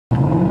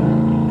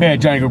Hey,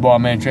 Johnny Grube,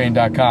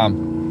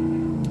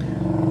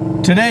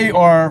 mantrain.com. Today,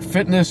 our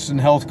fitness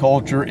and health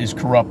culture is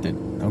corrupted,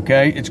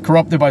 okay? It's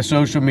corrupted by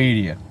social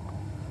media.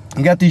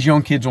 You got these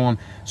young kids on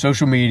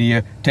social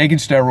media taking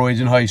steroids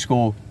in high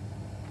school.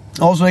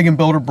 Also, they can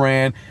build a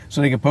brand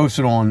so they can post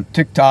it on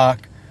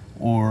TikTok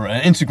or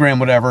Instagram,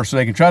 whatever, so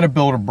they can try to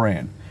build a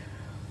brand.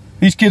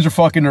 These kids are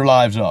fucking their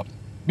lives up.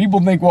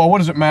 People think, well, what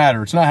does it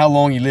matter? It's not how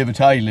long you live, it's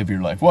how you live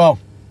your life. Well,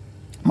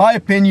 my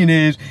opinion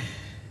is,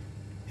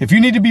 if you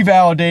need to be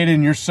validated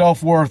and your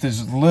self-worth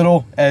is as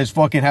little as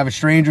fucking having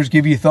strangers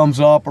give you a thumbs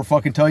up or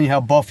fucking telling you how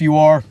buff you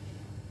are,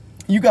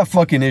 you got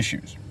fucking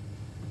issues,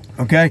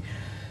 okay?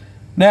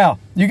 Now,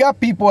 you got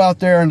people out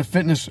there in the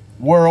fitness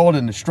world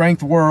and the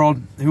strength world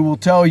who will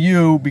tell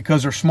you,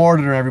 because they're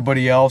smarter than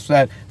everybody else,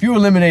 that if you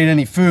eliminate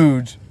any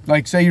foods,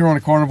 like say you're on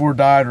a carnivore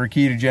diet or a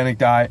ketogenic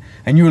diet,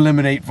 and you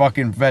eliminate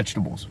fucking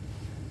vegetables,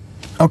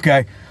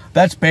 okay,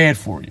 that's bad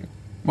for you.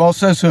 Well,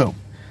 says who?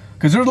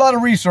 Because there's a lot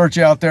of research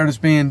out there that's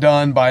being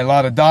done by a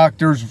lot of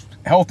doctors,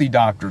 healthy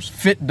doctors,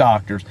 fit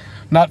doctors,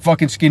 not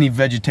fucking skinny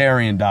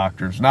vegetarian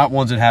doctors, not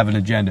ones that have an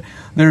agenda.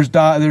 There's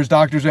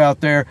doctors out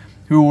there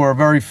who are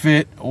very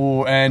fit,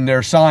 and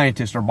they're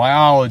scientists or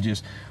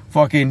biologists,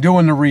 fucking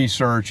doing the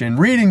research and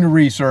reading the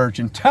research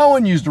and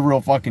telling you the real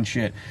fucking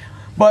shit.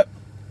 But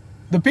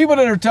the people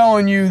that are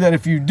telling you that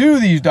if you do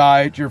these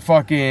diets, you're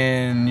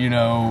fucking, you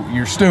know,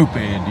 you're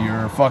stupid,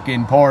 you're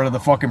fucking part of the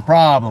fucking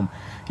problem.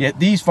 Yet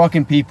these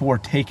fucking people are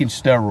taking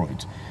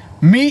steroids.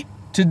 Meat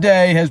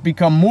today has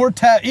become more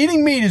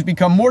eating meat has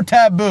become more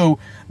taboo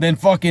than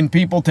fucking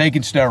people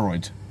taking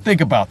steroids.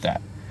 Think about that.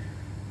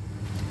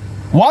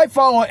 Why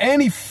follow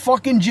any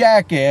fucking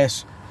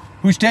jackass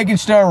who's taking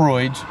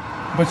steroids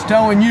but's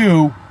telling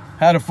you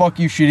how the fuck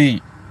you should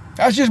eat?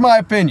 That's just my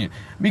opinion.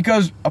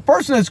 Because a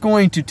person that's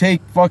going to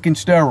take fucking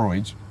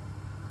steroids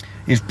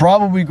is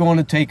probably going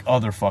to take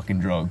other fucking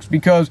drugs.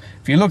 Because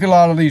if you look at a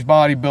lot of these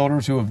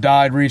bodybuilders who have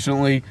died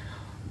recently,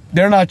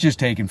 they're not just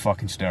taking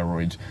fucking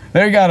steroids.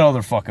 They got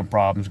other fucking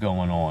problems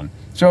going on.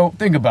 So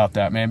think about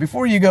that, man.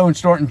 Before you go and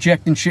start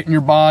injecting shit in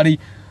your body,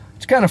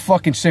 it's kind of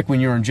fucking sick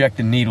when you're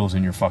injecting needles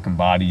in your fucking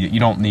body that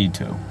you don't need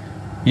to.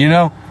 You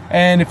know?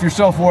 And if your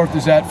self-worth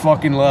is that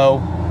fucking low,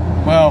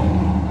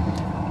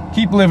 well,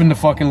 keep living the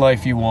fucking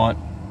life you want.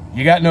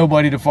 You got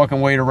nobody to fucking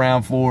wait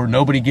around for.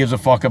 Nobody gives a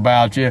fuck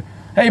about you.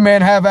 Hey,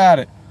 man, have at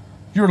it.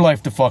 Your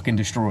life to fucking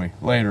destroy.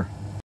 Later.